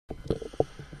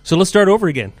So let's start over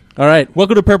again. All right.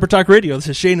 Welcome to Prepper Talk Radio. This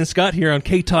is Shane and Scott here on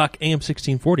K-Talk AM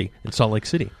 1640 in Salt Lake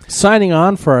City. Signing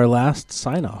on for our last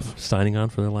sign-off. Signing on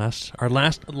for our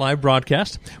last live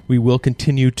broadcast. We will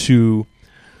continue to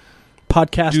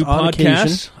podcast on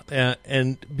occasion.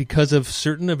 And because of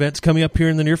certain events coming up here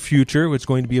in the near future, it's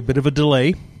going to be a bit of a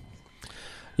delay.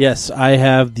 Yes, I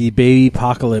have the baby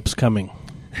apocalypse coming.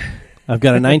 I've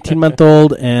got a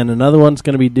 19-month-old, and another one's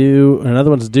due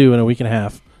in a week and a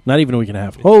half. Not even a week and a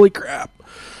half. Holy crap.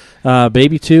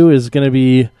 Baby 2 is going to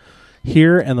be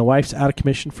here, and the wife's out of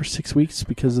commission for 6 weeks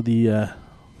because of the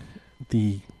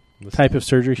type of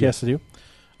surgery she has to do.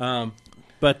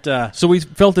 So we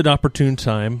felt it opportune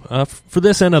time for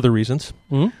this and other reasons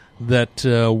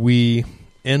that we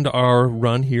end our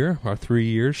run here, our 3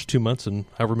 years, 2 months, and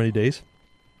however many days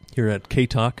here at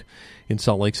K-Talk in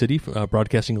Salt Lake City,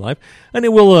 broadcasting live. And it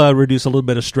will reduce a little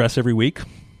bit of stress every week,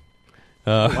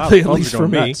 wow, at least for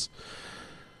me. Nuts.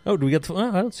 Oh, do we get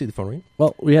I don't see the phone ring.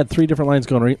 Well, we had 3 different lines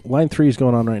going. Line 3 is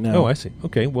going on right now. Oh, I see.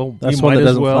 Okay, well, that's you one might that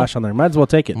doesn't as well flash on there. Might as well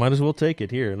take it. Might as well take it.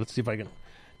 Here, let's see if I can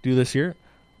do this here.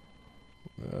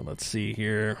 Let's see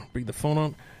here. Bring the phone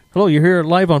on. Hello, you're here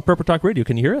live on Prepper Talk Radio.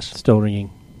 Can you hear us? Still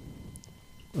ringing.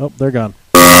 Oh, they're gone.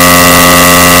 There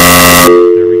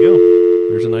we go.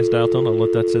 There's a nice dial tone. I'll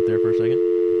let that sit there for a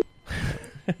second.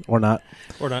 Or not.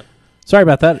 Or not. Sorry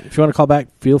about that. If you want to call back,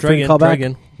 feel free to call back.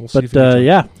 Again. We'll but,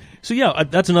 yeah. So, yeah,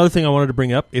 that's another thing I wanted to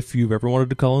bring up. If you've ever wanted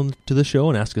to call into the show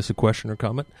and ask us a question or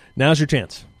comment, now's your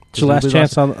chance. It's your last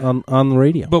chance on the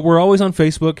radio. But we're always on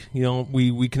Facebook. You know,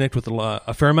 we connect with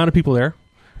a fair amount of people there,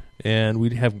 and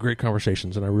we have great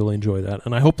conversations, and I really enjoy that.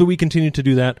 And I hope that we continue to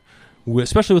do that,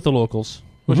 especially with the locals.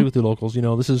 With the locals, you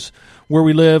know, this is where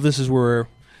we live. This is where,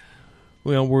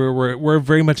 you know, we're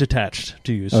very much attached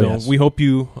to you. So we hope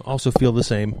you also feel the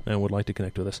same and would like to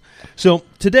connect with us. So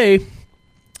today,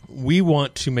 we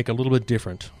want to make a little bit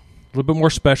different, a little bit more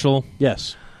special.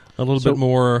 Yes, a little bit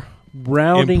more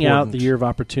rounding important. out the year of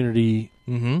opportunity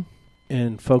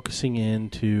and focusing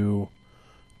into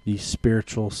the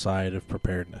spiritual side of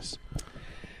preparedness.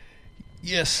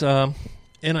 Yes.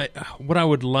 And what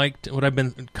I've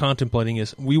been contemplating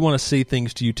is we want to say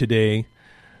things to you today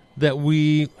that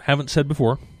we haven't said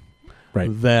before, right?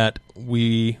 That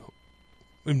we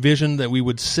envision that we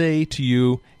would say to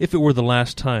you if it were the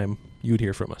last time you'd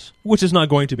hear from us, which is not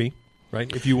going to be,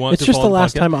 right? If you want, it's just the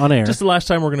last time on air. Just the last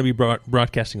time we're going to be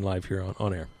broadcasting live here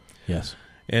on air. Yes.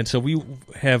 And so we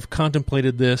have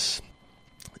contemplated this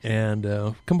and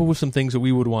come up with some things that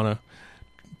we would want to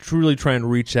truly try and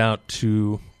reach out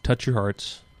to. Touch your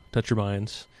hearts, touch your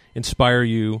minds, inspire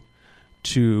you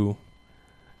to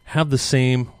have the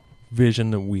same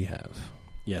vision that we have.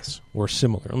 Yes. Or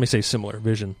similar. Let me say similar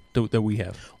vision that we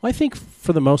have. Well, I think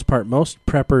for the most part, most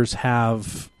preppers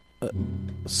have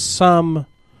some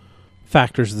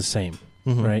factors the same,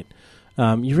 right?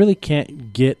 You really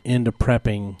can't get into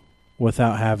prepping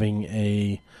without having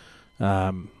a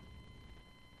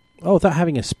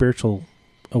spiritual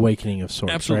awakening of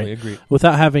sorts. Absolutely, right? agree.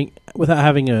 Without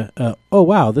having a oh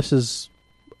wow, this is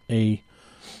a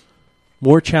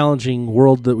more challenging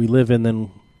world that we live in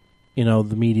than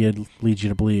the media leads you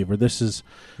to believe, or this is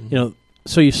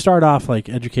so you start off like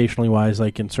educationally wise,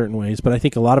 like in certain ways, but I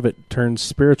think a lot of it turns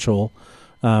spiritual,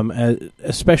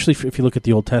 especially if you look at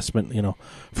the Old Testament.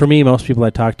 For me, most people I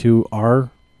talk to are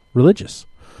religious,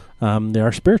 they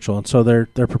are spiritual, and so their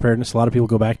preparedness. A lot of people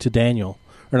go back to Daniel.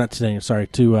 Or not to Daniel, sorry,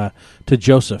 to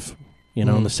Joseph,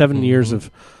 in the 7 years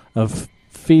of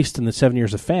feast and the 7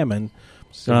 years of famine,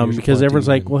 because everyone's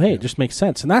like, well, hey, it just makes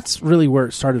sense. And that's really where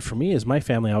it started for me, is my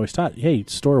family always taught, hey,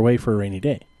 store away for a rainy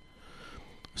day.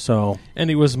 So,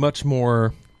 and it was much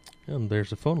more, and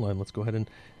there's a phone line. Let's go ahead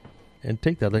and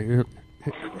take that.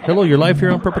 Hello, you're live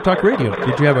here on Prepper Talk Radio.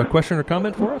 Did you have a question or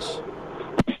comment for us?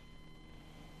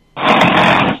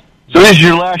 So this is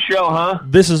your last show, huh?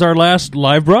 This is our last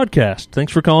live broadcast.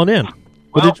 Thanks for calling in.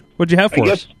 What'd you have for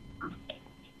us?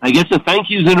 I guess a thank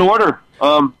you's in order.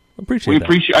 I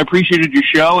appreciated your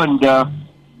show, and I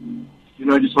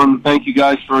just wanted to thank you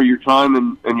guys for your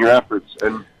time and your efforts,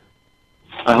 and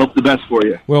I hope the best for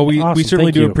you. Well, we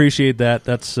certainly do you. appreciate that.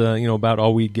 That's about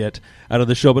all we get out of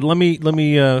the show. But let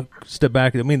me step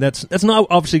back. I mean, that's not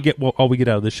obviously all we get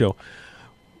out of the show.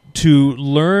 To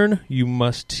learn, you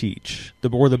must teach. The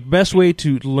best way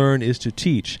to learn is to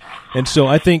teach. And so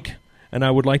I think, and I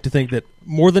would like to think that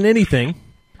more than anything,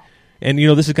 and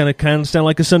this is going to kind of sound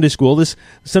like a Sunday school. This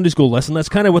Sunday school lesson. That's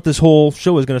kind of what this whole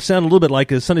show is going to sound a little bit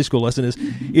like. A Sunday school lesson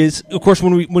is of course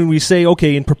when we say,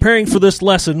 okay, in preparing for this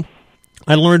lesson,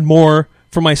 I learned more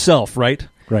for myself, right?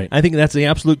 Right. I think that's the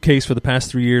absolute case for the past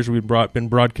 3 years we've been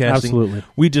broadcasting. Absolutely.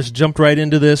 We just jumped right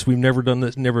into this. We've never done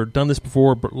this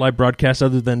before, live broadcasts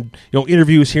other than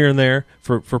interviews here and there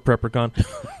for PrepperCon,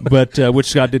 but which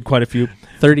Scott did quite a few.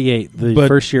 38,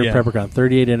 first year yeah. of PrepperCon,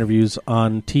 38 interviews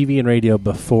on TV and radio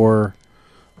before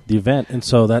the event, and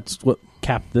so that's what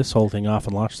capped this whole thing off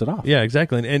and launched it off. Yeah,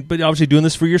 exactly. But obviously doing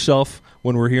this for yourself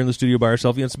when we're here in the studio by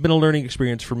ourselves, it's been a learning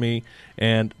experience for me,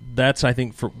 and that's, I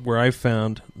think, for where I've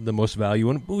found the most value,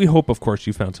 and we hope, of course,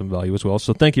 you found some value as well.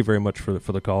 So thank you very much for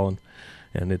the call,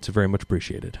 and it's very much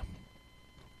appreciated.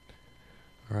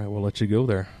 All right, we'll let you go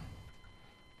there.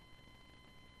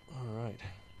 All right.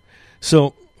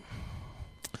 So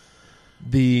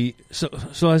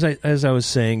as I was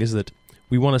saying, is that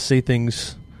we want to say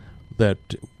things that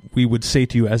we would say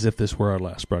to you as if this were our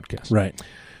last broadcast. Right.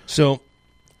 So,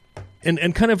 and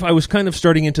I was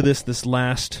starting into this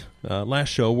last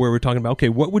show where we're talking about, okay,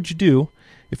 what would you do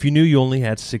if you knew you only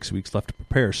had 6 weeks left to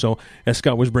prepare? So, as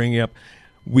Scott was bringing up,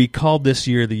 we called this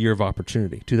year the year of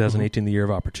opportunity, 2018, the year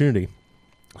of opportunity.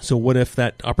 So, what if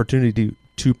that opportunity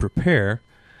to prepare,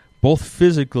 both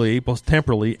physically, both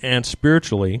temporally, and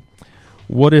spiritually,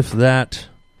 what if that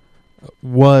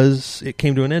it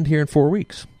came to an end here in 4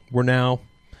 weeks? We're now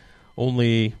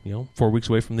only 4 weeks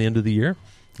away from the end of the year.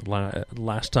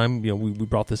 Last time we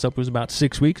brought this up, it was about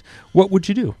 6 weeks. What would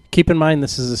you do? Keep in mind,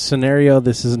 this is a scenario.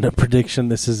 This isn't a prediction.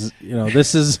 This is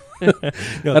this is. No,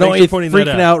 I don't want you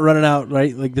freaking out, running out,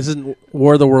 right? Like, this isn't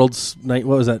War of the Worlds night.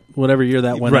 What was that? Whatever year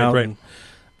that went out. Right.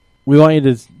 We want you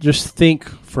to just think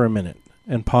for a minute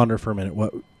and ponder for a minute.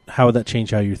 How would that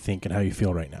change how you think and how you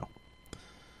feel right now?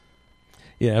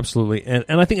 Yeah, absolutely.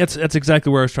 And I think that's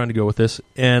exactly where I was trying to go with this.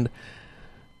 And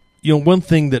one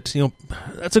thing that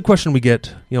that's a question we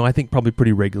get, I think probably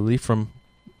pretty regularly from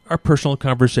our personal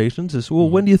conversations is, well,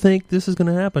 when do you think this is going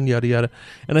to happen? Yada yada.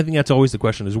 And I think that's always the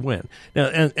question, is when. Now,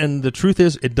 and the truth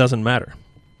is, it doesn't matter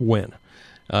when.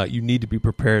 You need to be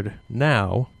prepared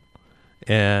now.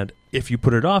 And if you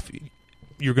put it off,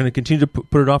 you're going to continue to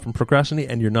put it off and procrastinate,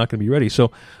 and you're not going to be ready.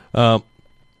 So,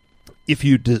 if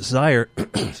you desire,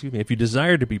 if you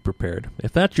desire to be prepared,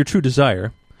 if that's your true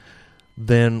desire,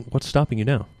 then what's stopping you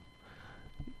now?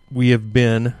 We've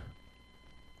been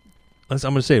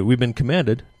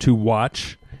commanded to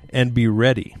watch and be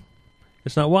ready.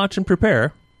 It's not watch and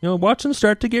prepare. Watch and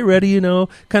start to get ready,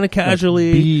 kind of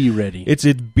casually. Be ready. It's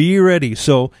be ready.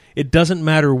 So it doesn't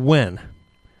matter when.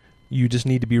 You just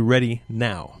need to be ready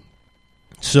now.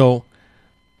 So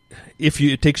if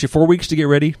it takes you 4 weeks to get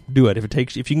ready, do it.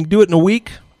 If you can do it in a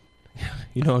week,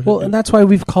 Well, and that's why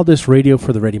we've called this Radio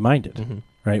for the Ready-Minded,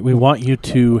 right? We want you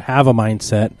to have a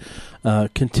mindset,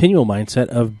 continual mindset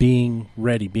of being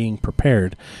ready, being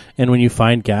prepared. And when you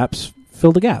find gaps,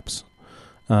 fill the gaps.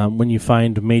 When you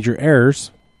find major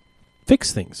errors,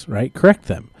 fix things, right? Correct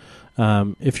them.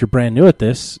 If you're brand new at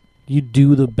this, you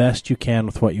do the best you can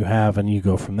with what you have, and you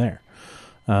go from there.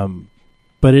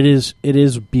 But it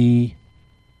is be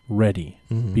ready.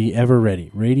 Be ever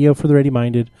ready. Radio for the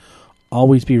ready-minded.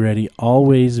 Always be ready.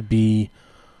 Always be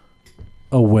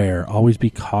aware. Always be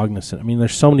cognizant. I mean,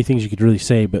 there's so many things you could really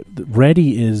say, but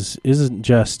ready isn't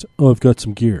just, I've got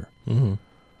some gear.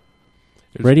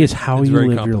 Ready is how you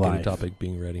live your life. Topic,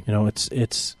 being ready.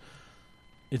 It's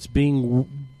being,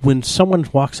 when someone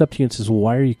walks up to you and says, well,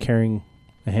 why are you carrying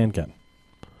a handgun?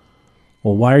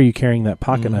 Well, why are you carrying that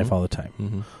pocket knife all the time?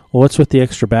 Well, what's with the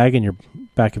extra bag in your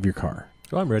back of your car?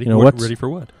 Oh, I'm ready. Ready for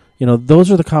what? Those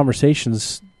are the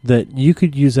conversations that you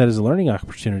could use that as a learning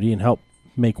opportunity and help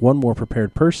make one more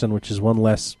prepared person, which is one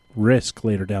less risk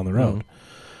later down the road.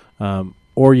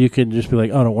 Or you can just be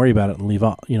like, oh, don't worry about it, and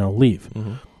leave.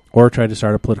 Or try to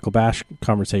start a political bash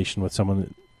conversation with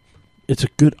someone. It's a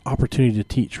good opportunity to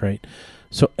teach, right?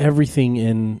 So everything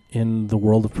in the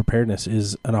world of preparedness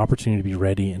is an opportunity to be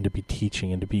ready and to be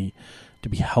teaching and to be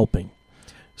helping.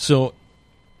 So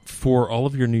for all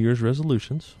of your New Year's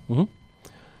resolutions,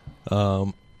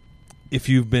 if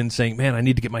you've been saying, man, I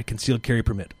need to get my concealed carry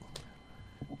permit,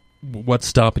 what's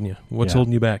stopping you? What's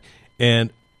holding you back?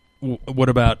 And what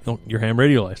about your ham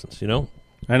radio license, I know.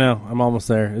 I'm almost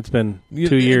there. It's been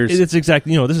 2 years. It's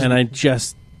exactly, this is... And I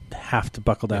just have to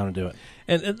buckle down and do it.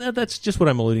 And that's just what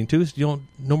I'm alluding to, is no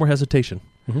more hesitation.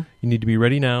 You need to be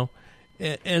ready now.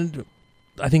 And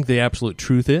I think the absolute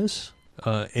truth is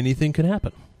anything can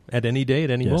happen at any day,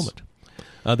 at any moment.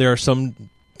 There are some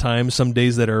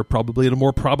days that are probably a little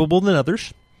more probable than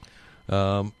others.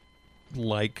 Case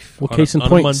in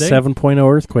point,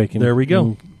 7.0 earthquake there we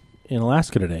go. In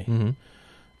Alaska today.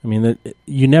 I mean,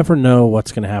 you never know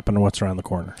what's going to happen or what's around the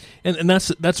corner. And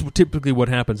that's typically what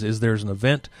happens, is there's an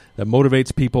event that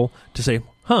motivates people to say,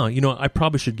 I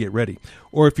probably should get ready.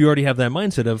 Or if you already have that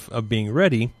mindset of being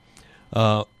ready,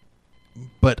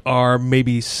 but are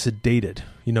maybe sedated,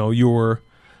 you're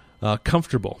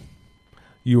comfortable,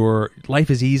 your life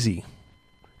is easy.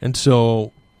 And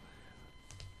so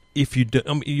if you do,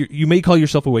 you may call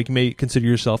yourself awake, you may consider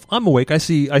yourself, I'm awake, I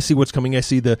see what's coming, I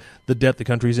see the debt the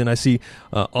country's in, I see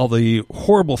all the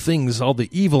horrible things, all the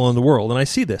evil in the world, and I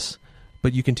see this,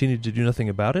 but you continue to do nothing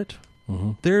about it.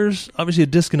 Mm-hmm. There's obviously a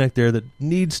disconnect there that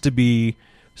needs to be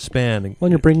spanned. Well,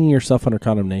 you're bringing yourself under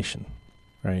condemnation,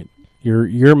 right?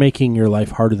 You're making your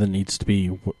life harder than it needs to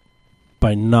be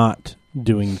by not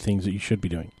doing things that you should be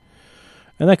doing.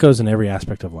 And that goes in every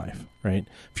aspect of life, right?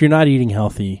 If you're not eating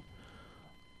healthy,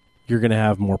 you're going to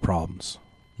have more problems,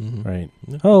 right?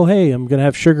 Yeah. Oh, hey, I'm going to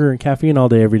have sugar and caffeine all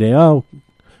day, every day. Oh,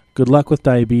 good luck with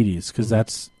diabetes, because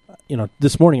that's,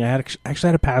 this morning I actually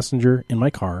had a passenger in my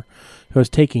car who I was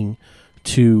taking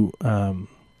to the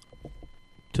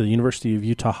University of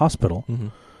Utah Hospital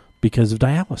because of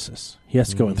dialysis. He has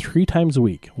to go in 3 times a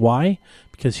week. Why?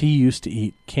 Because he used to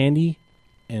eat candy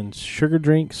and sugar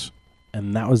drinks,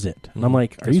 and that was it. And I'm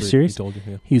like, are you serious?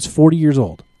 He's 40 years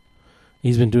old.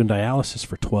 He's been doing dialysis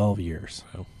for 12 years.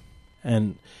 Oh.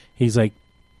 And he's like,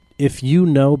 if you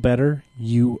know better,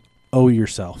 you owe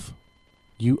yourself.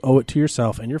 You owe it to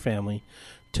yourself and your family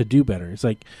to do better. It's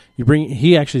like you bring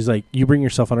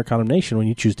yourself under condemnation when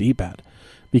you choose to eat bad.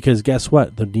 Because guess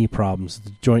what? The knee problems,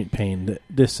 the joint pain,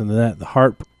 this and that, the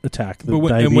heart attack, the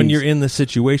diabetes. And when you're in the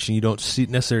situation, you don't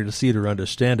necessarily see it or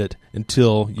understand it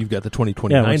until you've got the 20/20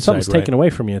 hindsight. Yeah, when something's taken away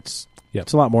from you, it's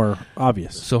a lot more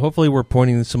obvious. So hopefully we're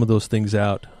pointing some of those things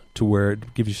out to where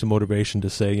it gives you some motivation to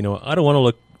say, I don't want to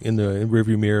look in the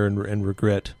rearview mirror and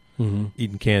regret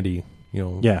eating candy,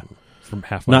 from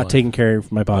half my life. Not taking care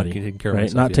of my body, taking care of right?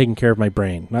 myself, not taking care of my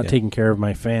brain, not taking care of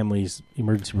my family's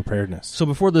emergency preparedness. So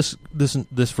before this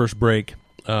first break,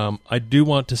 I do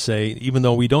want to say, even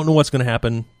though we don't know what's going to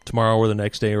happen tomorrow or the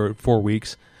next day or 4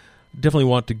 weeks, definitely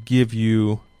want to give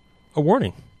you a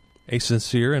warning, a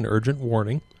sincere and urgent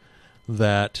warning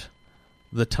that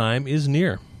the time is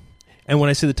near. And when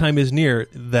I say the time is near,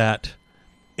 that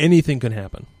anything can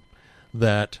happen,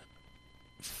 that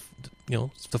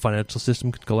the financial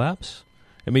system could collapse.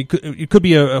 I mean, it could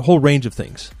be a whole range of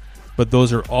things, but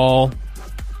those are all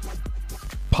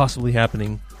possibly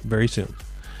happening very soon.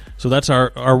 So that's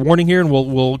our warning here, and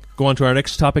we'll go on to our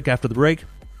next topic after the break.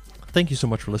 Thank you so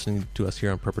much for listening to us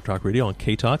here on Prepper Talk Radio on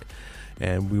K-Talk,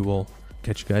 and we will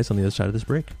catch you guys on the other side of this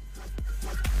break.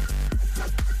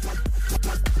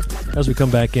 As we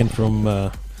come back in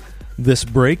from this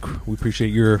break, we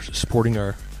appreciate your supporting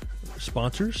our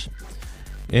sponsors.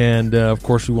 And, of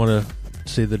course, we want to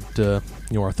say that,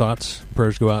 our thoughts,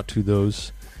 prayers go out to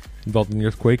those involved in the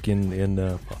earthquake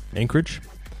in Anchorage.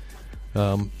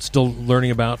 Still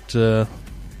learning about the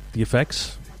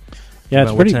effects. Yeah,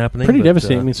 it's what's happening, pretty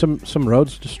devastating. I mean, some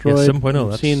roads destroyed. Yeah,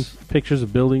 7.0. I've seen pictures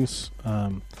of buildings.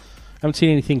 I haven't seen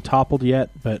anything toppled yet,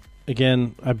 but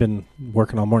again, I've been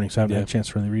working all morning, so I haven't had a chance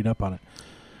to really read up on it.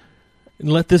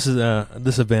 And let this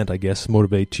event, I guess,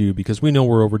 motivate you, because we know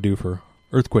we're overdue for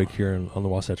earthquake here on the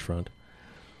Wasatch Front.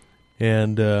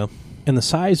 And the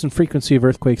size and frequency of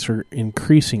earthquakes are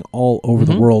increasing all over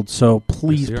the world, so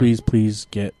please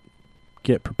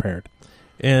get prepared.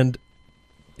 And,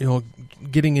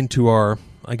 getting into our,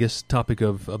 I guess, topic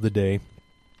of the day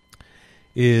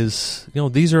is,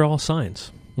 these are all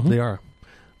signs. Mm-hmm.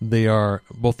 They are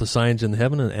both the signs in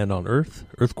heaven and on earth,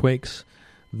 earthquakes.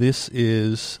 This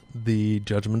is the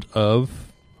judgment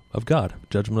of God,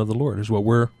 judgment of the Lord is what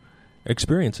we're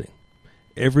experiencing.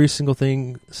 Every single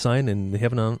sign in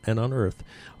heaven and on earth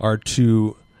are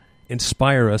to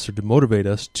inspire us or to motivate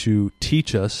us, to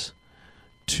teach us,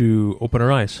 to open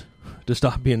our eyes, to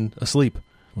stop being asleep,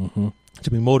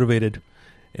 to be motivated,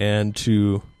 and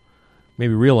to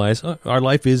maybe realize our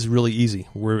life is really easy.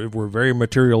 We're very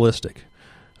materialistic.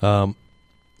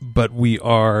 But we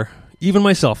are, even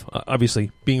myself,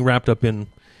 obviously, being wrapped up in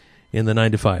the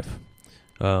 9 to 5,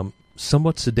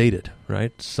 somewhat sedated,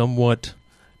 right? Somewhat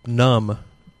numb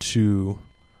to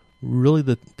really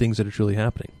the things that are truly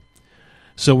happening.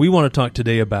 So we want to talk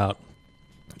today about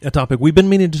a topic we've been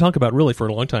meaning to talk about really for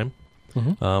a long time,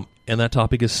 and that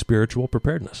topic is spiritual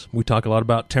preparedness. We talk a lot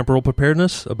about temporal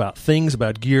preparedness, about things,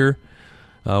 about gear.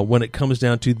 When it comes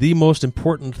down to the most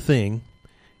important thing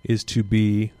is to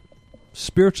be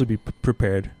spiritually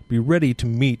prepared, be ready to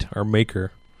meet our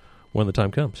Maker when the time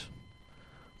comes.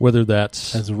 Whether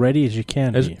that's as ready as you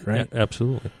can be, right?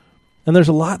 Absolutely. And there's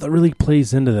a lot that really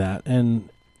plays into that, and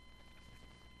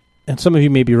some of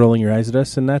you may be rolling your eyes at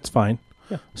us, and that's fine.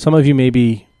 Yeah. Some of you may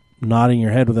be nodding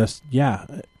your head with us, yeah.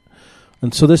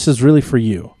 And so this is really for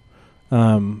you.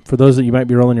 For those that you might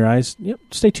be rolling your eyes,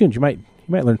 stay tuned. You might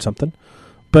learn something.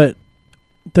 But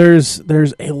there's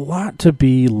a lot to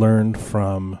be learned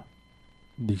from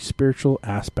the spiritual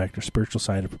aspect or spiritual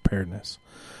side of preparedness.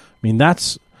 I mean,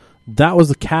 that was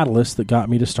the catalyst that got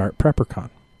me to start PrepperCon.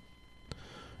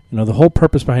 The whole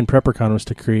purpose behind PrepperCon was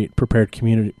to create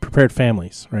prepared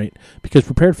families, right? Because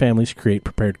prepared families create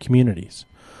prepared communities.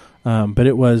 But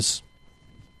it was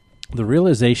the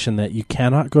realization that you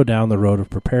cannot go down the road of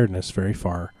preparedness very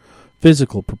far,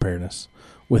 physical preparedness,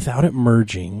 without it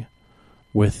merging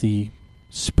with the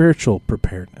spiritual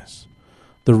preparedness,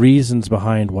 the reasons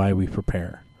behind why we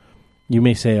prepare. You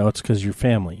may say, it's because you're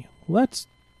family. Well,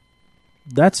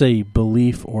 that's a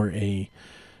belief or a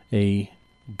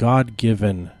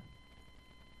God-given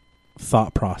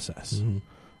thought process,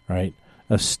 right?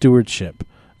 A stewardship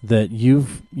that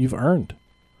you've earned,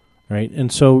 right?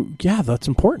 And so, that's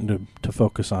important to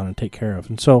focus on and take care of.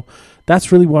 And so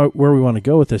that's really where we want to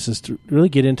go with this, is to really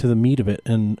get into the meat of it,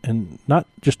 and not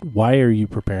just why are you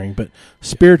preparing, but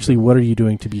spiritually, what are you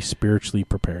doing to be spiritually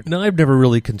prepared? Now, I've never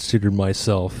really considered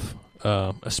myself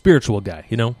a spiritual guy,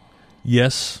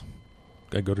 Yes,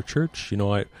 I go to church.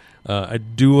 I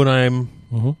do what I'm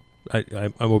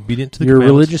obedient to the You're commandments.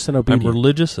 religious and obedient. I'm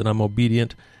religious and I'm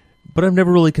obedient, but I've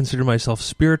never really considered myself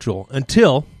spiritual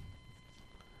until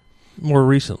more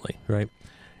recently, right?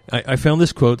 I found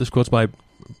this quote. This quote's by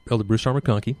Elder Bruce R.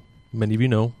 McConkie. Many of you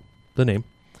know the name.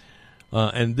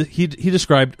 And he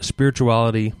described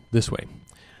spirituality this way.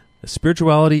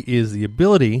 Spirituality is the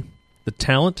ability, the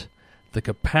talent, the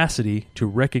capacity to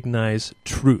recognize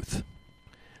truth.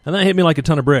 And that hit me like a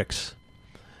ton of bricks,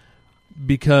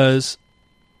 because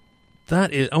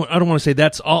that is, I don't want to say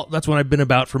that's what I've been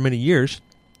about for many years,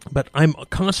 but I'm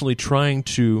constantly trying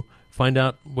to find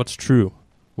out what's true,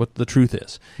 what the truth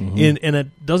is. And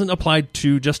it doesn't apply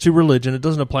just to religion. It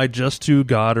doesn't apply just to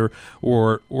God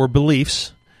or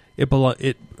beliefs.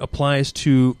 It applies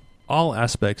to all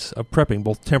aspects of prepping,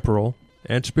 both temporal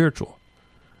and spiritual.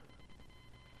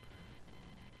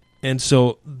 And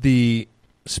so the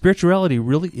spirituality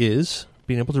really is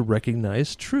being able to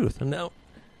recognize truth. And now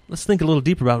let's think a little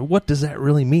deeper about what does that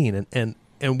really mean, and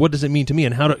what does it mean to me,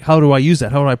 and how do I use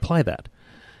that? How do I apply that?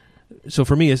 So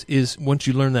for me, is once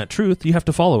you learn that truth, you have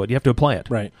to follow it. You have to apply it.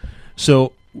 Right.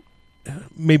 So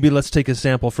maybe let's take a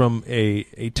sample from a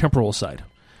temporal side,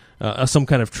 some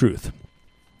kind of truth.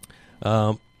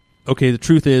 Okay, the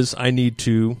truth is I need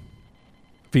to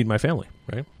feed my family,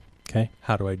 right? Okay.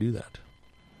 How do I do that?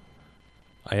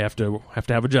 I have to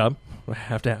have a job. I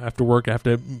have to work. I have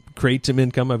to create some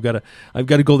income. I've got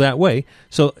to go that way.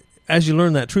 So as you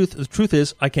learn that truth, the truth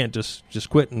is I can't just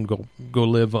quit and go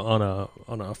live on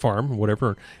a farm or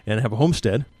whatever and have a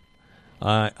homestead.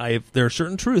 There are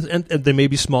certain truths, and they may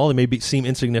be small, they may seem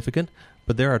insignificant,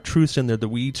 but there are truths in there that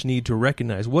we each need to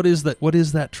recognize. What is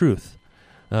that truth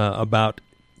about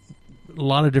a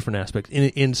lot of different aspects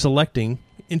in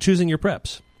choosing your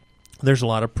preps? There's a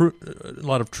lot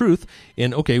of truth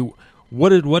in, okay,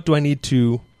 what do I need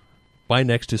to buy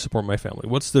next to support my family?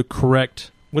 What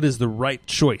is the right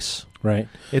choice? Right.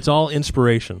 It's all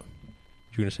inspiration.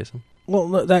 You going to say something?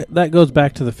 Well, that goes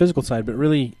back to the physical side, but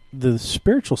really the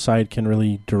spiritual side can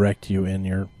really direct you in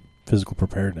your physical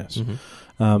preparedness.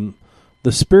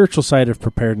 The spiritual side of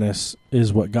preparedness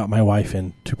is what got my wife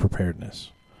into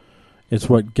preparedness. It's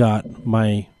what got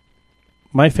my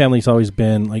family's always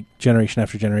been, like generation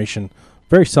after generation,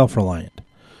 very self-reliant,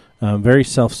 very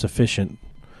self-sufficient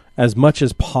as much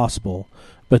as possible,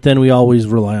 but then we always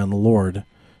rely on the Lord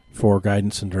for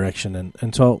guidance and direction.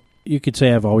 And so you could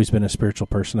say I've always been a spiritual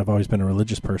person. I've always been a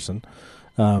religious person.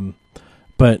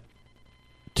 But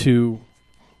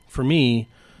for me,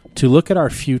 to look at our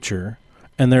future,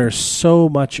 and there is so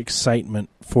much excitement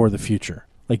for the future.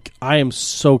 Like, I am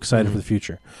so excited for the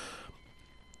future.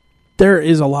 There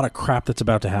is a lot of crap that's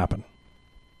about to happen.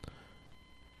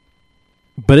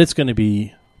 But it's going to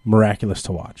be miraculous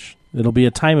to watch. It'll be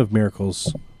a time of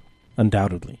miracles,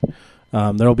 undoubtedly.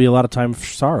 There'll be a lot of time for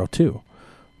sorrow, too.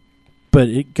 But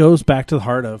it goes back to the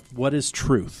heart of what is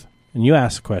truth. And you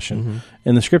ask the question,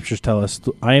 and the scriptures tell us,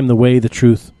 I am the way, the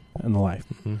truth, and the life.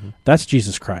 That's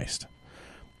Jesus Christ.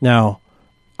 Now,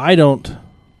 I don't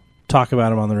talk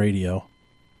about him on the radio,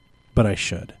 but I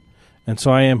should. And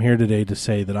so I am here today to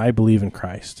say that I believe in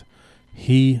Christ.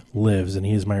 He lives, and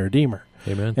he is my Redeemer.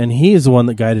 Amen. And he is the one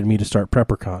that guided me to start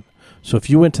PrepperCon. So if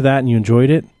you went to that and you enjoyed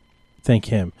it, thank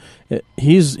him.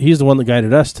 He's the one that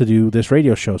guided us to do this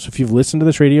radio show. So if you've listened to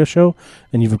this radio show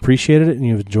and you've appreciated it and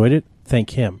you've enjoyed it,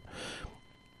 thank him.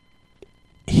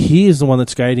 He is the one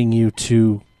that's guiding you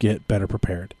to get better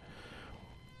prepared.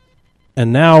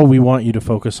 And now we want you to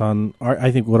focus on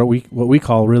I think what we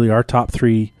call really our top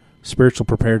 3 spiritual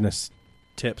preparedness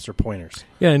tips or pointers.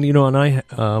 Yeah, and and I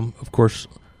of course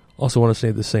also want to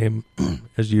say the same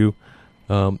as you.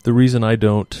 The reason I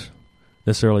don't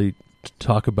necessarily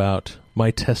talk about my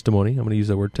testimony, I'm going to use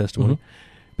that word testimony,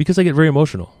 because I get very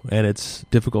emotional and it's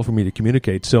difficult for me to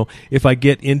communicate. So if I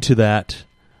get into that,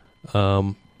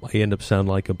 I end up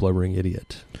sounding like a blubbering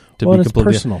idiot. It's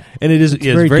personal, and it's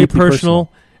very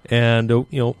personal. And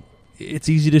it's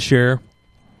easy to share,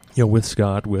 with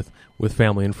Scott, with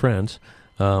family and friends,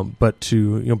 but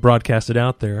to broadcast it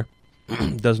out there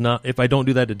does not. If I don't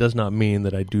do that, it does not mean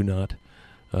that I do not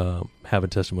have a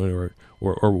testimony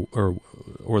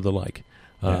or the like.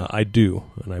 I do,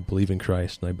 and I believe in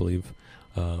Christ, and I believe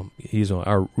He's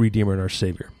our Redeemer and our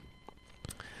Savior.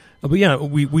 But yeah,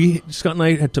 we Scott and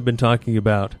I had been talking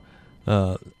about.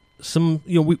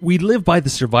 We live by the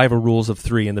survival rules of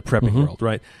 3 in the prepping world,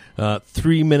 right?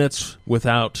 3 minutes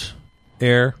without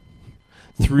air,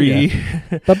 3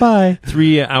 bye-bye.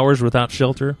 3 hours without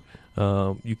shelter.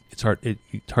 It's hard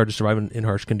to survive in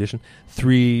harsh condition.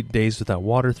 3 days without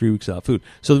water, 3 weeks without food.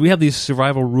 So we have these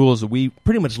survival rules that we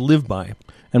pretty much live by.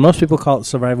 And most people call it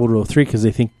survival rule of 3 because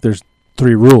they think there's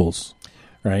 3 rules,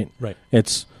 right? Right.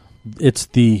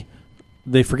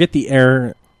 They forget the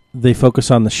air. They focus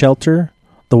on the shelter,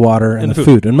 the water, and the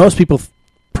food. And most people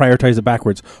prioritize it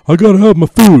backwards. I got to have my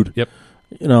food. Yep.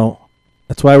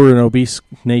 That's why we're an obese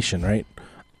nation, right?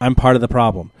 I'm part of the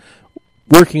problem.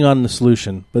 Working on the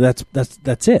solution, but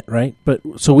that's it, right? But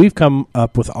so we've come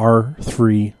up with our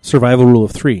 3 survival rule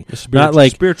of 3. Not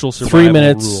like spiritual survival 3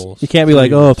 minutes. Rules. You can't be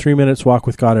like, 3 minutes walk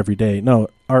with God every day. No,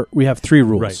 we have 3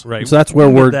 rules. Right. So that's where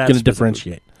we're going to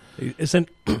differentiate.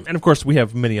 And of course, we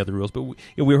have many other rules, but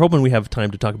we're hoping we have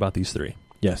time to talk about these 3.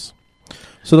 Yes.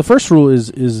 So the first rule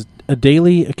is a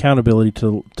daily accountability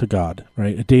to God,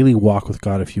 right? A daily walk with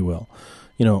God, if you will.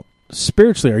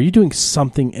 Spiritually, are you doing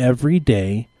something every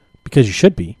day, because you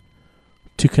should be,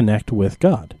 to connect with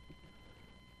God?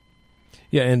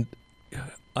 Yeah, and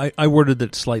I worded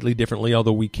it slightly differently,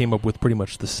 although we came up with pretty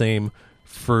much the same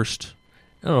first,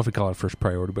 I don't know if we call it first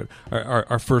priority, but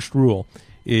our first rule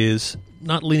is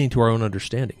not leaning to our own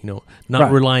understanding,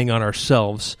 not relying on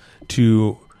ourselves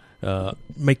to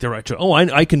make the right choice. Oh,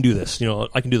 I can do this.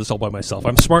 I can do this all by myself.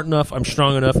 I'm smart enough. I'm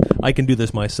strong enough. I can do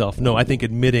this myself. No, I think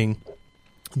admitting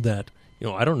that,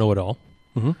 I don't know it all.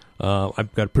 Mm-hmm.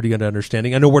 I've got a pretty good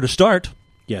understanding. I know where to start.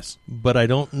 Yes. But I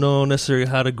don't know necessarily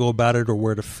how to go about it or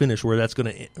where to finish, where I'm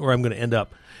going to end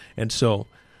up. And so,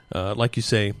 like you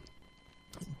say,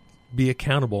 be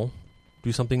accountable.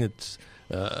 Do something that's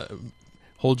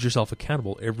holds yourself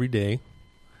accountable every day.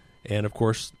 And, of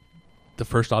course, the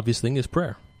first obvious thing is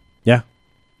prayer. Yeah,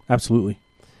 absolutely.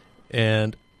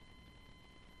 And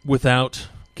without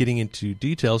getting into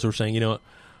details or saying,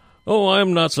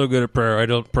 I'm not so good at prayer. I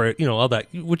don't pray, all that,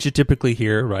 which you typally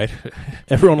hear, right?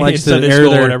 Everyone likes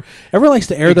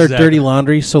to air their dirty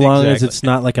laundry so long as it's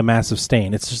not like a massive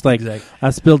stain. It's just like, I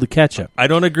spilled the ketchup. I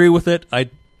don't agree with it. I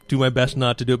do my best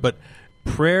not to do it. But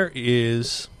prayer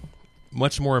is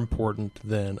much more important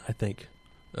than, I think,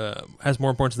 has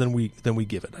more importance than we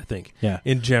give it, I think,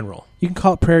 in general. You can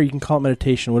call it prayer, you can call it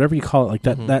meditation, whatever you call it, like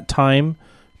that time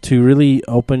to really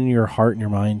open your heart and your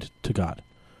mind to God.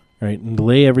 Right, and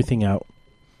lay everything out.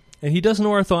 And He does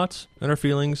know our thoughts and our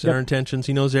feelings and our intentions.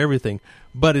 He knows everything.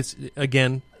 But it's,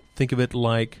 again, think of it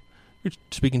like you're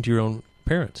speaking to your own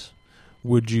parents.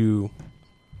 Would you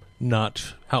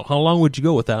not, how long would you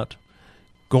go without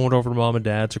going over to mom and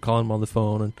dad's or calling them on the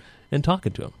phone and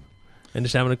talking to them? And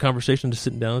just having a conversation, just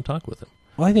sitting down and talk with them.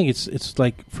 Well, I think it's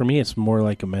like, for me, it's more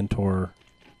like a mentor.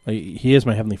 He is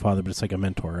my Heavenly Father, but it's like a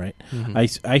mentor, right?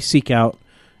 Mm-hmm. I seek out,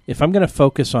 if I'm going to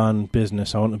focus on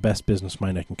business, I want the best business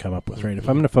mind I can come up with, right? If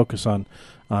I'm going to focus on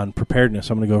preparedness,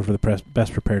 I'm going to go for the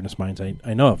best preparedness minds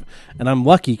I know of. And I'm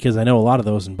lucky because I know a lot of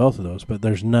those in both of those, but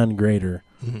there's none greater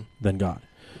than God.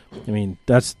 I mean,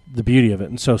 that's the beauty of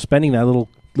it. And so spending that little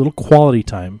quality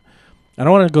time, I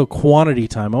don't want to go quantity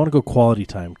time, I want to go quality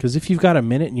time. Because if you've got a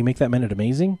minute and you make that minute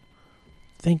amazing,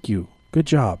 thank you. Good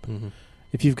job. Mm-hmm.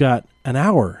 If you've got an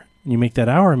hour and you make that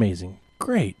hour amazing,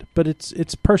 great. But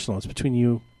it's personal. It's between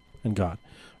you and God,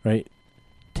 right?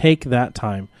 Take that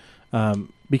time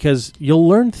because you'll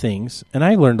learn things, and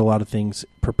I learned a lot of things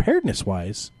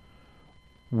preparedness-wise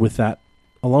with that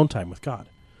alone time with God,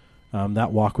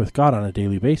 that walk with God on a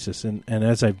daily basis. And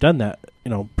as I've done that,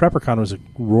 PrepperCon was a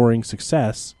roaring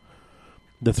success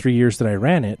the 3 years that I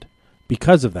ran it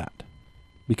because of that,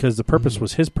 because the purpose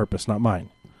was His purpose, not mine.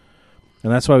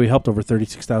 And that's why we helped over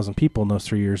 36,000 people in those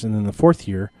 3 years. And then the 4th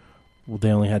year,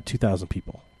 they only had 2,000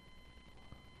 people.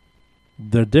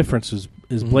 the difference is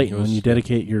blatant when you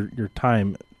dedicate your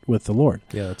time with the Lord.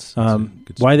 Yeah, that's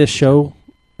why this show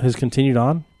has continued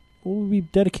on. Well,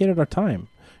 we've dedicated our time.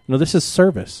 This is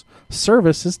service.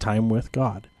 Service is time with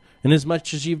God. And as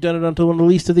much as you've done it unto one of the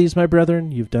least of these, my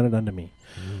brethren, you've done it unto me.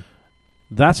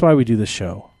 That's why we do this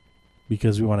show,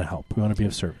 because we want to help. We want to be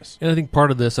of service. And I think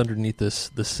part of this, underneath this,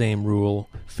 the same rule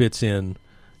fits in,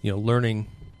 learning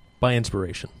by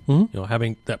inspiration.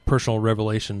 Having that personal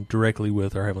revelation directly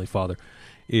with our Heavenly Father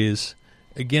is,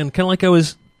 again, kind of like I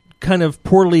was kind of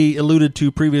poorly alluded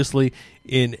to previously,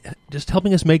 in just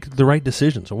helping us make the right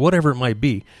decisions, or whatever it might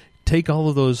be. Take all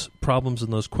of those problems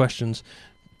and those questions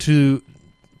to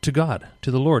God, to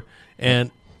the Lord,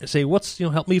 and say,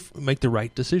 help me make the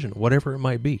right decision, whatever it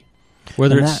might be.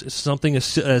 Whether it's something as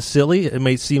silly, it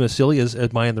may seem as silly as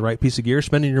buying the right piece of gear,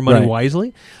 spending your money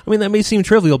wisely. I mean, that may seem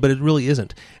trivial, but it really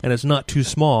isn't. And it's not too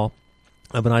small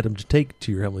of an item to take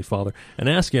to your Heavenly Father and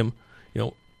ask Him,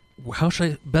 how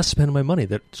should I best spend my money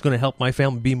that's going to help my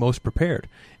family be most prepared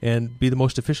and be the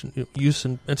most efficient use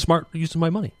and smart use of my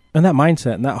money? And that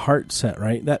mindset and that heart set,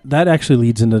 right? That actually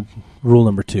leads into rule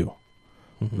number 2.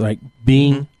 Like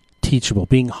being teachable,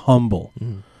 being humble,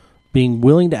 being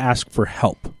willing to ask for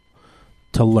help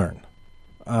to learn.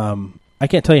 I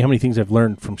can't tell you how many things I've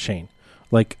learned from Shane.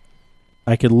 Like,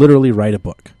 I could literally write a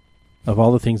book of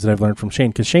all the things that I've learned from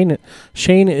Shane, because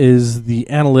Shane is the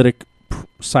analytic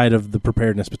side of the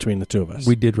preparedness between the two of us.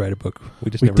 We did write a book.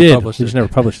 We just never published it. We just never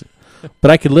published it.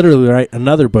 But I could literally write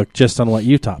another book just on what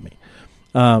you taught me.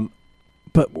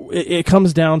 But it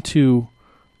comes down to,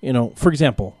 for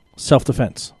example,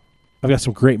 self-defense. I've got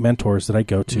some great mentors that I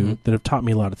go to that have taught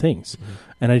me a lot of things.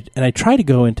 And I try to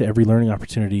go into every learning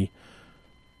opportunity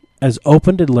as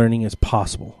open to learning as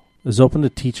possible, as open to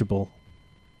teachable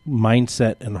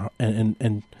mindset,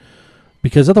 and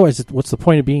because otherwise, what's the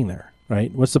point of being there,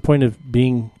 right? What's the point of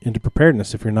being into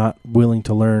preparedness if you're not willing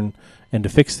to learn and to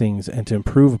fix things and to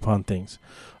improve upon things?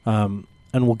 And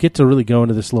we'll get to really go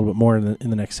into this a little bit more in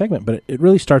the next segment, but it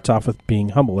really starts off with being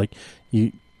humble. Like,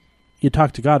 you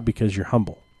talk to God because you're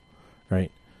humble,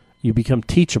 right? You become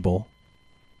teachable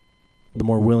the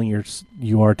more willing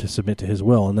you are to submit to His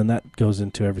will, and then that goes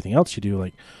into everything else you do.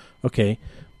 Like, okay,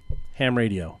 ham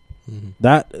radio,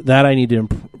 that I need to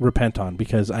repent on,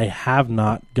 because I have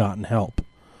not gotten help.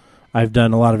 I've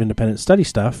done a lot of independent study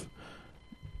stuff,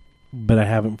 but I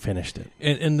haven't finished it.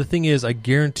 And the thing is, I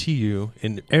guarantee you,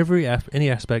 in any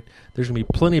aspect, there's going to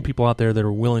be plenty of people out there that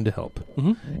are willing to help,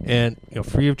 and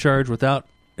free of charge, without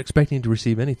expecting to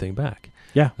receive anything back.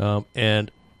 Yeah.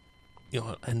 And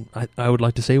I would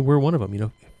like to say we're one of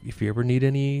them. If you ever need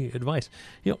any advice,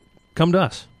 come to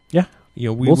us. Yeah.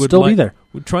 We'll still be there.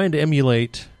 We're trying to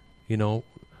emulate, the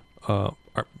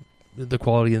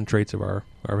quality and traits of our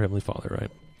Heavenly Father,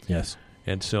 right? Yes.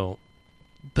 And so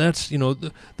that's,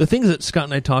 the things that Scott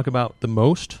and I talk about the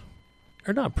most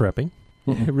are not prepping.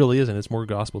 It really isn't. It's more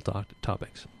gospel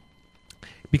topics.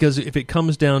 Because if it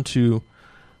comes down to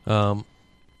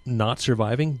not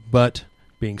surviving, but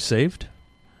being saved,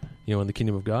 in the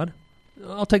kingdom of God,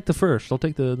 I'll take the first. I'll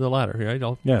take the latter, right?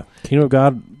 Kingdom of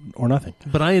God or nothing.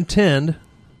 But I intend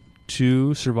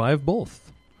to survive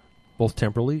both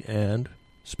temporally and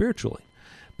spiritually.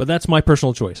 But that's my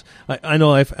personal choice. I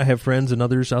know I have friends and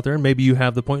others out there, and maybe you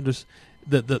have the point, just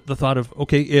the thought of,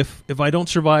 okay, if I don't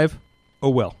survive, oh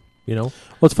well, Well,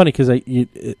 it's funny because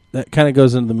that kind of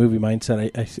goes into the movie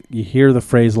mindset. You hear the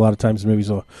phrase a lot of times in movies,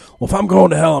 well, if I'm going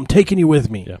to hell, I'm taking you with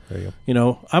me. Yeah, there you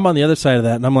go. I'm on the other side of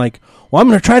that, and I'm like, well, I'm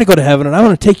going to try to go to heaven, and I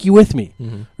want to take you with me,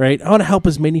 right? I want to help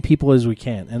as many people as we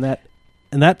can, and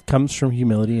that comes from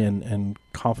humility and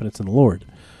confidence in the Lord.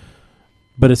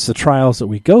 But it's the trials that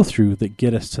we go through that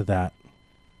get us to that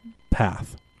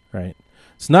path, right?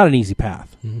 It's not an easy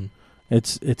path.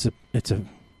 It's a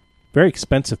very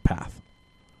expensive path,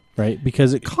 right?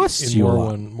 Because it costs you a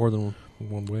lot. More than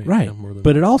one way. Right. Yeah,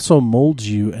 but it also molds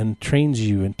you and trains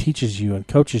you and teaches you and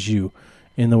coaches you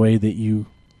in the way that you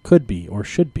could be or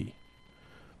should be.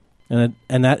 And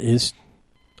that is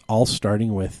all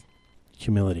starting with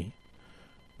humility.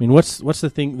 I mean, what's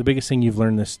the biggest thing you've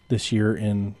learned this year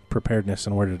in preparedness,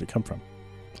 and where did it come from?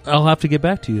 I'll have to get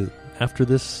back to you after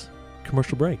this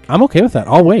commercial break. I'm okay with that.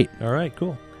 I'll wait. All right,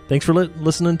 cool. Thanks for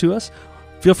listening to us.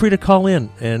 Feel free to call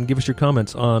in and give us your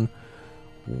comments on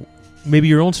maybe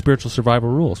your own spiritual survival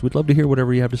rules. We'd love to hear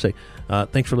whatever you have to say.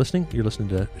 Thanks for listening. You're listening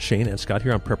to Shane and Scott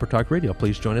here on Prepper Talk Radio.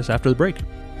 Please join us after the break.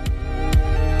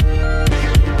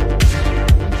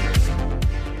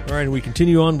 All right, we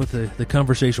continue on with the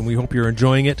conversation. We hope you're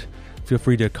enjoying it. Feel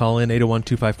free to call in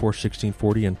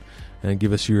 801-254-1640 and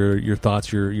give us your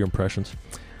thoughts, your impressions.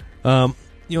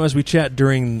 as we chat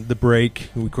during the break,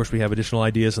 of course, we have additional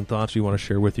ideas and thoughts we want to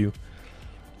share with you.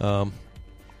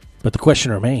 But the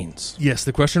question remains. Yes,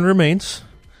 the question remains.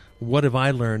 What have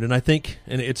I learned? And I think,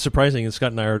 and it's surprising, and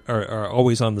Scott and I are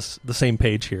always on the same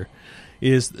page here,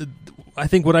 is I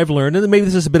think what I've learned, and maybe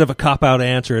this is a bit of a cop-out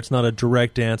answer, it's not a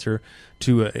direct answer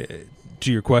to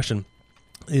your question,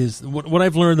 is what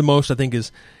I've learned the most, I think,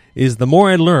 is the more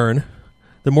I learn,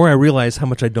 the more I realize how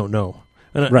much I don't know.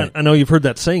 And Right. I know you've heard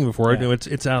that saying before. Yeah. I know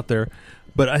it's out there,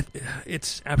 but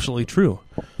it's absolutely true.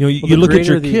 You Well, you look at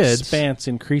your the kids. expanse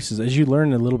increases as you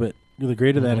learn a little bit. The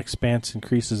greater that expanse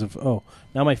increases of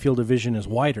now my field of vision is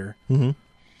wider. Mhm.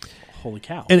 Holy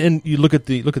cow! And you look at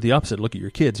the opposite. Look at your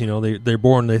kids. They're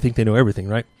born. They think they know everything,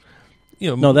 right?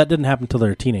 No, that didn't happen until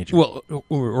they're a teenager. Well,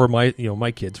 or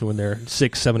my kids when they're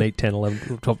 6, 7, 8, 10,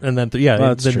 11, 12, and then Well,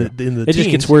 that's then true. in the It just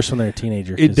teens, gets worse when they're a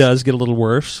teenager. It 'cause does get a little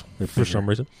worse they're for bigger. some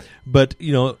reason. But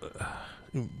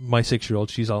my 6-year-old,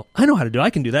 she's all, I know how to do it. I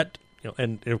can do that.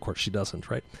 And of course she doesn't,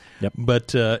 right? Yep.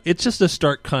 But it's just a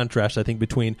stark contrast, I think,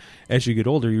 between as you get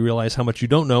older, you realize how much you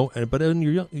don't know, but when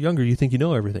you're younger, you think you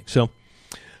know everything. So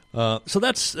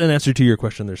that's an answer to your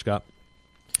question there, Scott.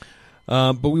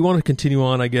 But we want to continue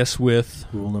on, I guess, with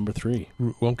Rule number 3.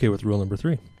 Okay, with rule number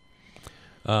 3.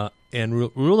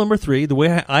 And rule number 3, the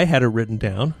way I had it written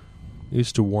down,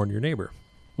 is to warn your neighbor.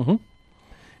 Mm-hmm.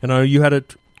 And you had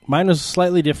it. Mine was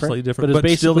slightly different, but it's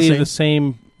it's still basically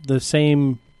the the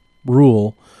same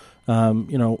rule.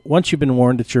 Once you've been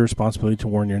warned, it's your responsibility to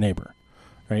warn your neighbor,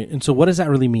 right? And so, what does that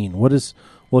really mean?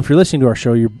 If you're listening to our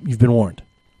show, you've been warned,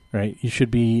 right? You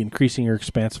should be increasing your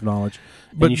expanse of knowledge.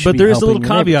 But there is a little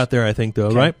caveat there, I think, though,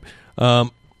 Okay.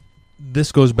 right?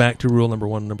 This goes back to rule number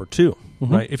 1 and number 2,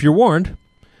 Mm-hmm. right? If you're warned,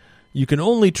 you can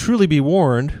only truly be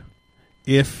warned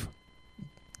if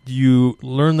you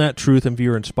learn that truth and if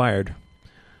you're inspired.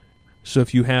 So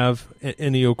if you have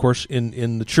any, of course,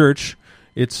 in the church,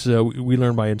 it's we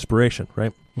learn by inspiration,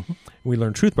 right? Mm-hmm. We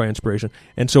learn truth by inspiration.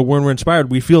 And so when we're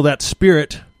inspired, we feel that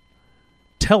Spirit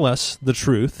tell us the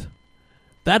truth.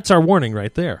 That's our warning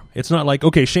right there. It's not like,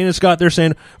 okay, Shane and Scott, they're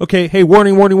saying, okay, hey,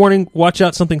 warning, warning, warning, watch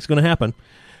out, something's going to happen.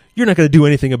 You're not going to do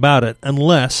anything about it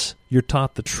unless you're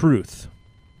taught the truth,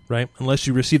 right? Unless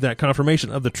you receive that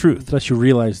confirmation of the truth. Unless you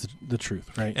realize the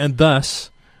truth, right? And thus,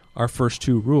 our first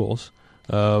 2 rules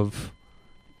of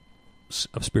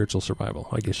spiritual survival,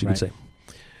 I guess you could say.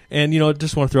 And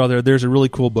just want to throw out there's a really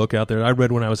cool book out there I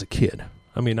read when I was a kid.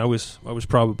 I mean, I was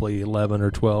probably 11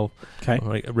 or 12 when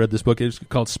I read this book. It's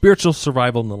called Spiritual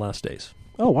Survival in the Last Days.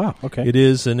 Oh, wow. Okay. It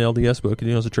is an LDS book.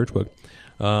 It's a church book.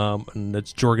 And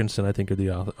it's Jorgensen, I think, are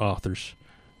the authors.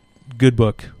 Good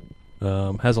book.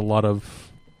 Has a lot of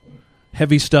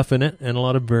heavy stuff in it and a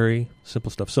lot of very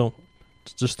simple stuff. So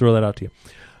just throw that out to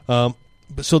you.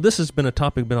 So this has been a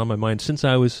topic on my mind since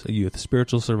I was a youth,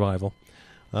 spiritual survival.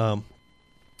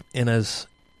 And as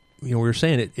we were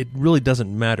saying, it really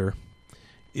doesn't matter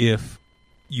if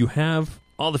you have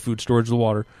all the food, storage, the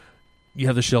water, you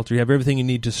have the shelter, you have everything you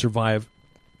need to survive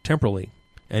temporally,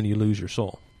 and you lose your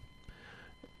soul.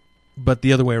 But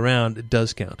the other way around, it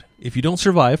does count. If you don't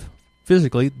survive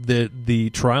physically, the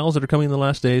trials that are coming in the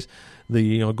last days,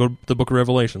 go to the book of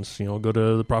Revelations, go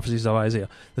to the prophecies of Isaiah,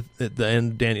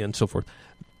 and Daniel, and so forth.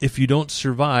 If you don't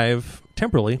survive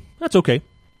temporally, that's okay.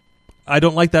 I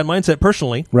don't like that mindset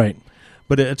personally, Right.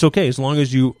 but it's okay as long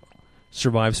as you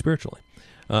survive spiritually.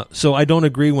 So I don't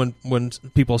agree when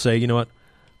people say, you know what,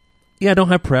 yeah, I don't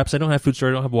have preps, I don't have food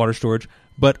storage, I don't have water storage,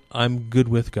 but I'm good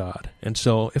with God. And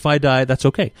so if I die, that's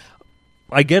okay.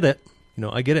 I get it.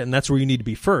 I get it, and that's where you need to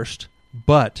be first.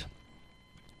 But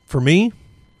for me,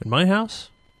 in my house,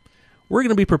 we're going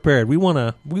to be prepared. We want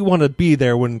to be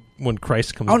there when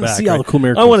Christ comes back. I want to see all the cool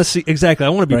miracles. I want to see, exactly. I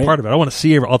want to be Right? part of it. I want to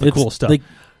see all the cool stuff.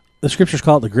 The scriptures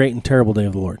call it the great and terrible day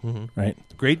of the Lord, right?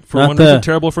 Great for one reason,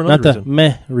 terrible for another not reason. the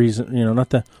meh reason,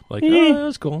 not the Like, oh,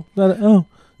 that's cool. not a, oh.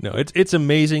 No, it's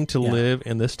amazing to live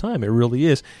in this time. It really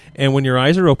is. And when your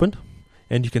eyes are opened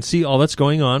and you can see all that's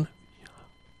going on,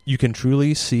 you can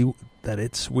truly see that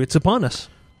it's upon us.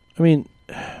 I mean,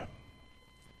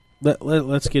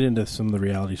 let's get into some of the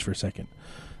realities for a second.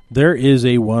 There is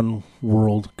a one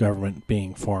world government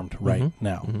being formed right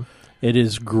now. Mm-hmm. It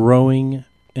is growing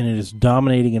and it is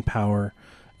dominating in power.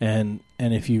 And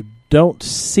if you don't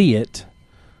see it,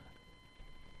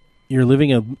 you're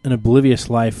living an oblivious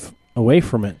life away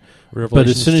from it. But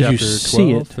as soon as you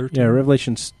see 12, it, 13.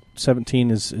 Revelation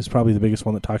 17 is probably the biggest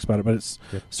one that talks about it, but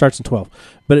it starts in 12.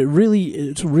 But it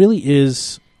really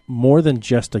is more than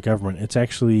just a government. It's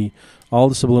actually all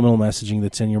the subliminal messaging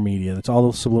that's in your media. That's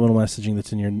all the subliminal messaging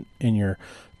that's in your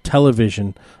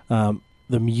television. The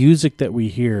music that we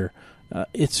hear,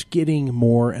 it's getting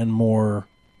more and more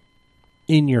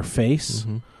in your face,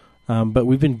 but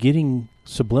we've been getting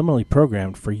subliminally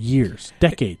programmed for years,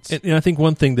 decades. And I think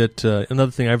one thing that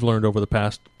another thing I've learned over the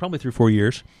past probably 3 or 4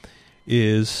 years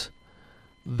is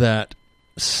that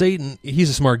Satan, he's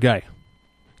a smart guy.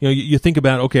 You know, you think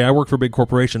about, okay, I work for a big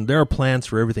corporation. There are plans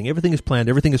for everything. Everything is planned.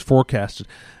 Everything is forecasted.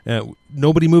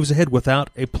 Nobody moves ahead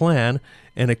without a plan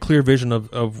and a clear vision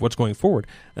of what's going forward.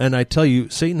 And I tell you,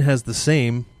 Satan has the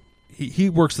same. He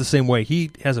works the same way. He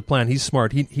has a plan. He's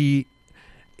smart. He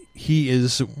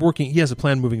is working. He has a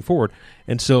plan moving forward.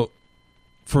 And so,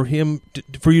 for him,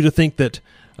 for you to think that,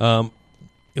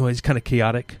 he's kind of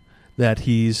chaotic, that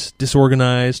he's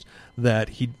disorganized, that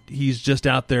he's just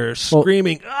out there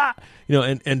screaming,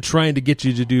 and trying to get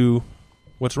you to do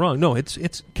what's wrong. No,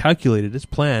 it's calculated. It's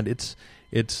planned. It's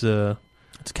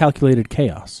calculated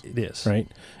chaos. It is, right.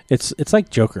 It's like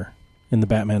Joker in the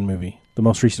Batman movie, the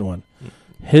most recent one.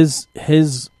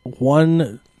 His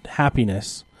one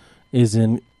happiness is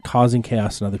in causing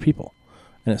chaos in other people,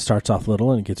 and it starts off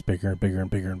little and it gets bigger and bigger and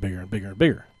bigger and bigger and bigger and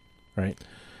bigger. Right.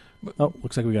 Oh,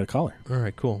 looks like we got a caller. All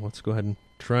right, cool. Let's go ahead and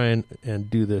try and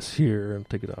do this here and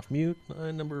take it off mute.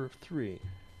 Line number 3.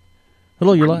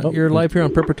 Hello, you're live here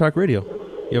on Prepper Talk Radio.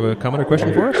 You have a comment or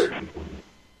question for us?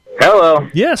 Hello.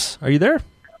 Yes. Are you there?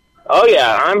 Oh,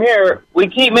 yeah, I'm here. We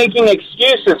keep making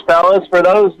excuses, fellas, for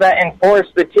those that enforce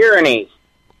the tyranny.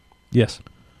 Yes.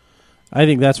 I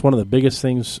think that's one of the biggest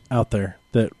things out there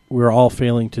that we're all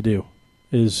failing to do,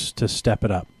 is to step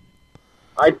it up.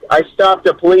 I stopped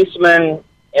a policeman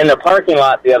in the parking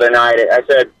lot the other night. I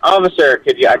said, "Officer,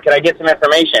 could I get some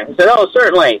information?" He said, "Oh,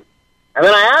 certainly." And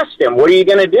then I asked him, "What are you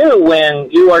going to do when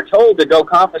you are told to go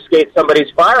confiscate somebody's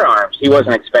firearms?" He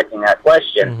wasn't expecting that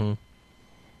question. Mm-hmm.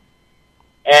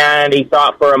 And he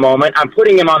thought for a moment. I'm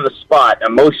putting him on the spot,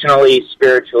 emotionally,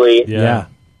 spiritually,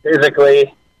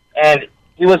 physically. And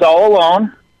he was all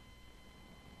alone.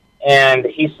 And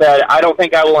he said, "I don't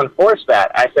think I will enforce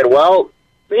that." I said, "Well,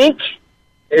 think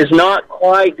is not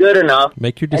quite good enough.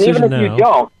 Make your decision and even if now. you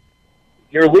don't,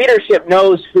 your leadership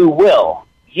knows who will.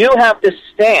 You have to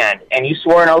stand, and you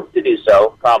swore an oath to do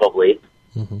so, probably.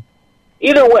 Mm-hmm.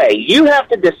 Either way, you have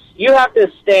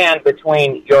to stand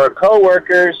between your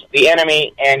coworkers, the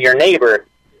enemy, and your neighbor,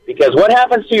 because what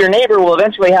happens to your neighbor will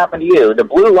eventually happen to you. The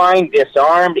Blue Line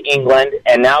disarmed England,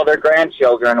 and now their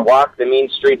grandchildren walk the mean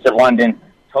streets of London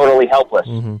totally helpless.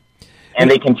 Mm-hmm. And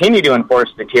they continue to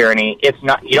enforce the tyranny. It's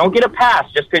not, you don't get a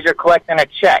pass just because you're collecting a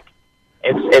check.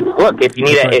 It's look, if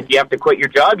you have to quit your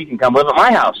job, you can come live at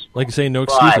my house. Like you say, no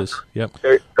excuses. Yep.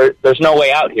 There's no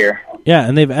way out here. Yeah,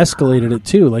 and they've escalated it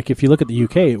too. Like if you look at the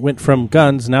UK, it went from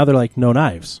guns, now they're like no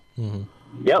knives.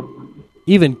 Mm-hmm. Yep.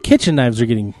 Even kitchen knives are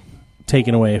getting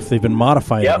taken away if they've been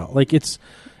modified at all. Like it's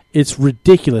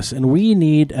ridiculous, and we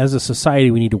need, as a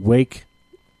society, we need to wake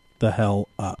the hell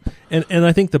up. And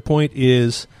I think the point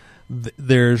is,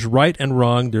 there's right and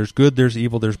wrong, there's good, there's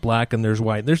evil, there's black, and there's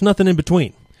white. There's nothing in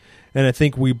between. And I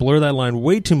think we blur that line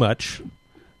way too much.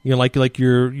 You know, like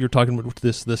you're talking about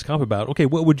this comp about. Okay,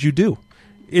 what would you do?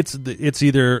 It's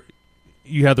either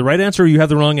you have the right answer or you have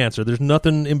the wrong answer. There's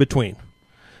nothing in between.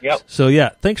 Yep. So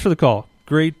yeah, thanks for the call.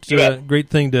 Great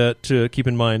thing to keep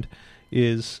in mind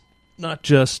is not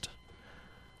just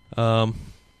how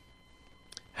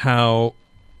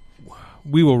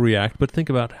we will react, but think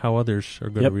about how others are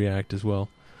going to react as well.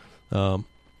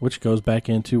 Which goes back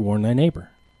into warn thy neighbor.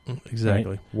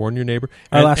 Exactly. Right? Warn your neighbor.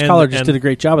 Our last caller just did a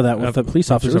great job of that with the police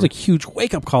officer. It was a huge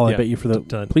wake-up call, I bet you, for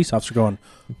the police officer going,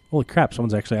 holy crap,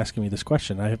 someone's actually asking me this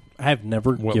question. I have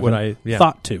never given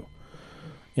thought to.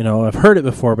 You know, I've heard it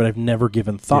before, but I've never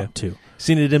given thought to.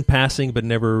 Seen it in passing, but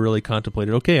never really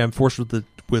contemplated. Okay, I'm forced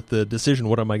with the decision.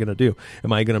 What am I going to do?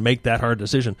 Am I going to make that hard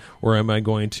decision, or am I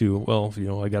going to? Well,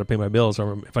 I got to pay my bills.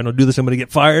 Or if I don't do this, I'm going to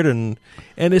get fired. And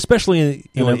especially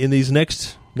in these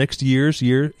next years,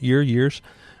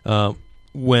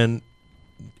 when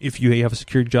if you have a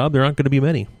secure job, there aren't going to be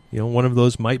many. One of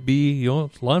those might be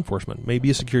law enforcement, maybe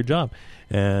a secure job,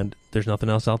 and there's nothing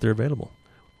else out there available.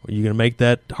 Are you going to make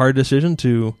that hard decision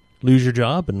to lose your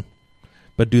job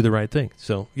but do the right thing?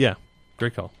 So, yeah,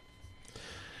 great call.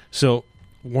 So,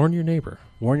 warn your neighbor.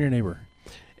 Warn your neighbor.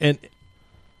 And,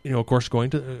 of course, going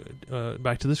to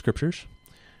back to the scriptures,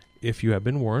 if you have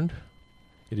been warned,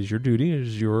 it is your duty, it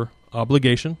is your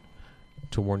obligation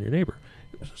to warn your neighbor.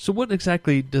 So what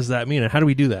exactly does that mean, and how do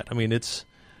we do that? I mean, it's,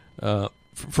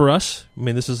 for us,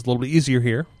 this is a little bit easier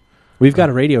here. We've got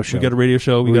a radio show. We've got a radio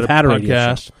show. We've got a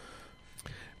podcast.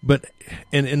 But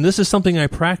and this is something I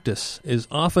practice as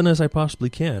often as I possibly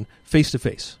can, face to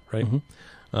face, right?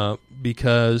 Mm-hmm.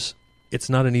 Because it's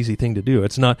not an easy thing to do.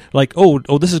 It's not like, oh,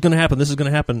 this is going to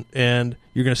happen, and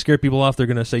you're going to scare people off. They're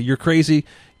going to say you're crazy,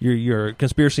 you're a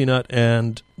conspiracy nut,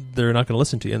 and they're not going to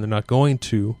listen to you, and they're not going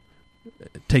to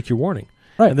take your warning.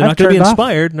 Right. And they're not going to be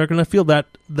inspired, and they're going to feel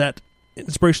that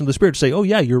inspiration of the Spirit to say, oh,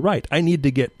 yeah, you're right. I need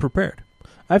to get prepared.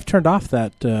 I've turned off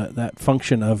that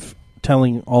function of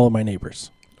telling all of my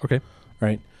neighbors. Okay.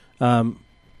 Right.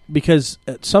 Because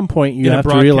at some point you have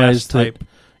to realize that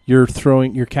you're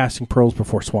casting pearls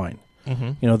before swine.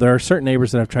 Mm-hmm. There are certain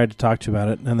neighbors that I've tried to talk to about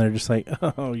it, and they're just like,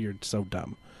 "Oh, you're so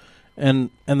dumb," and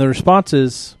the response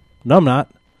is, "No, I'm not.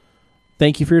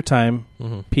 Thank you for your time.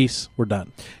 Mm-hmm. Peace. We're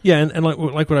done." Yeah, and like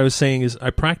what I was saying is,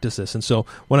 I practice this, and so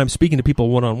when I'm speaking to people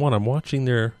one on one, I'm watching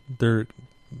their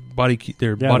body language, right?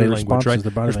 Their body responses,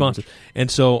 language. and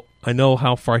so I know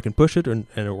how far I can push it, and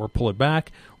or pull it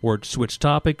back, or switch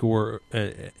topic, or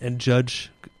and judge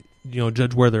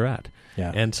where they're at.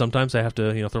 Yeah. And sometimes I have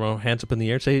to, throw my hands up in the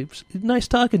air and say, nice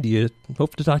talking to you.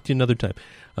 Hope to talk to you another time.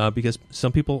 Because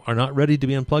some people are not ready to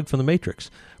be unplugged from the Matrix.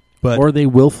 Or they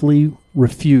willfully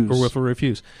refuse.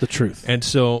 The truth. And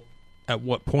so at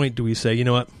what point do we say, you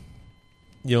know what?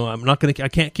 I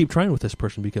can't keep trying with this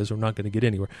person because we're not going to get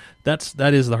anywhere.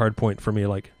 That is the hard point for me.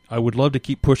 Like, I would love to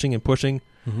keep pushing and pushing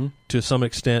mm-hmm. to some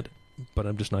extent, but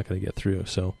I'm just not going to get through.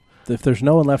 So if there's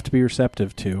no one left to be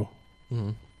receptive to,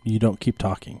 mm-hmm. you don't keep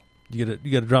talking. You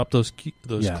gotta drop those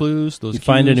clues. Those you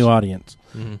find a new audience,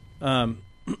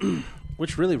 mm-hmm.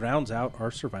 Which really rounds out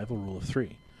our survival rule of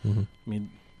 3. Mm-hmm. I mean,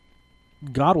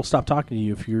 God will stop talking to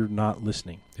you if you're not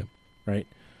listening. Yep. Right.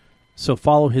 So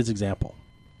follow His example.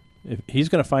 If He's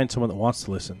going to find someone that wants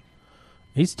to listen,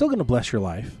 He's still going to bless your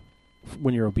life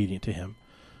when you're obedient to Him,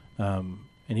 and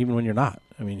even when you're not.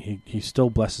 I mean, He still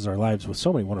blesses our lives with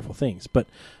so many wonderful things. But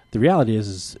the reality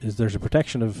is there's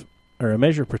a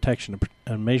measure of protection,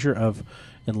 a measure of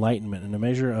enlightenment, and a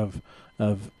measure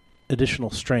of additional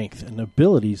strength and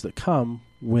abilities that come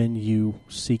when you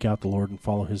seek out the Lord and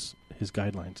follow His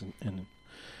guidelines and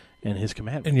His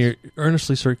commandments. And you're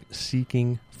earnestly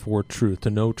seeking for truth, to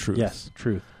know truth. Yes,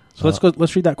 truth. So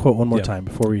let's read that quote one more time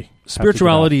before we.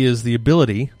 Spirituality is the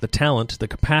ability, the talent, the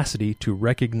capacity to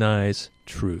recognize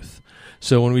truth.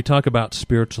 So when we talk about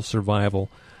spiritual survival,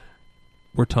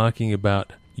 we're talking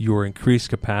about your increased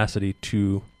capacity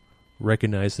to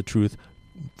recognize the truth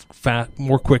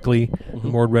more quickly, mm-hmm.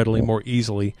 more readily, more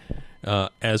easily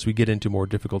as we get into more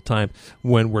difficult times.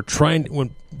 When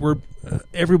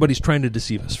everybody's trying to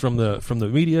deceive us, from the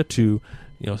media to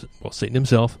Satan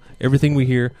himself. Everything we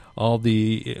hear, we're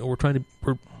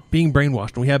being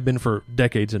brainwashed, and we have been for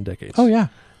decades and decades. Oh yeah,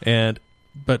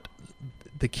 but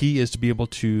the key is to be able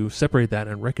to separate that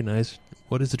and recognize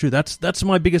what is the truth. That's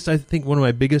my biggest. I think one of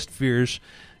my biggest fears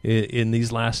in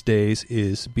these last days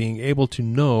is being able to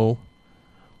know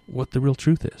what the real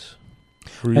truth is.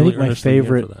 Really, I think my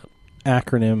favorite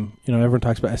acronym, everyone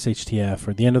talks about SHTF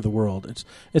or the end of the world. It's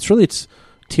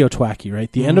Teotihuacan,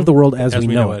 right? The end of the world as we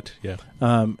know it. Yeah.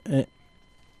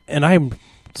 And I'm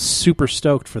super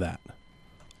stoked for that.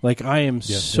 Like, I am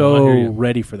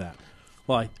ready for that.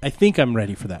 Well, I think I'm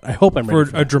ready for that. I hope I'm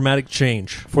ready for a dramatic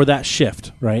change. For that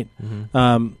shift, right?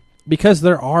 Mm-hmm. Because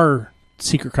there are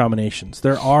secret combinations.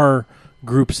 There are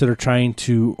groups that are trying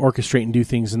to orchestrate and do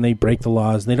things, and they break the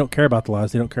laws. And they don't care about the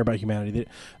laws. They don't care about humanity.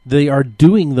 They are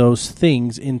doing those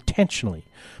things intentionally.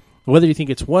 Whether you think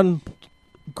it's one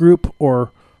group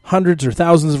or hundreds or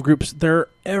thousands of groups, they're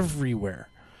everywhere.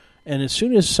 And as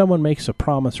soon as someone makes a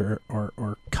promise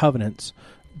or covenants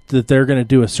that they're going to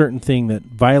do a certain thing that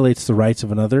violates the rights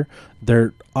of another,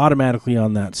 they're automatically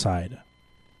on that side.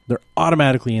 They're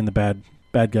automatically in the bad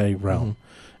guy realm. Mm-hmm.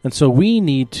 And so we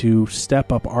need to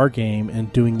step up our game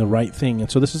and doing the right thing. And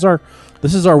so this is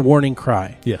our warning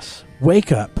cry. Yes.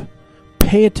 Wake up,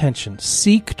 pay attention,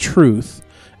 seek truth,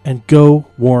 and go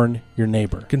warn your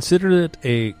neighbor. Consider it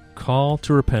a call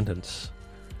to repentance.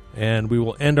 And we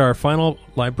will end our final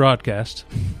live broadcast.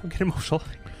 I'm getting emotional.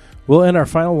 We'll end our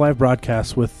final live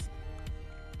broadcast with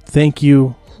thank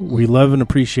you. We love and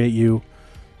appreciate you.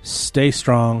 Stay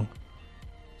strong.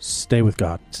 Stay with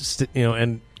God.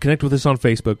 And connect with us on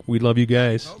Facebook. We love you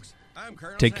guys. Folks, I'm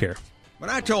Colonel Take Sanders. care. When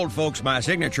I told folks my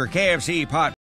signature KFC pot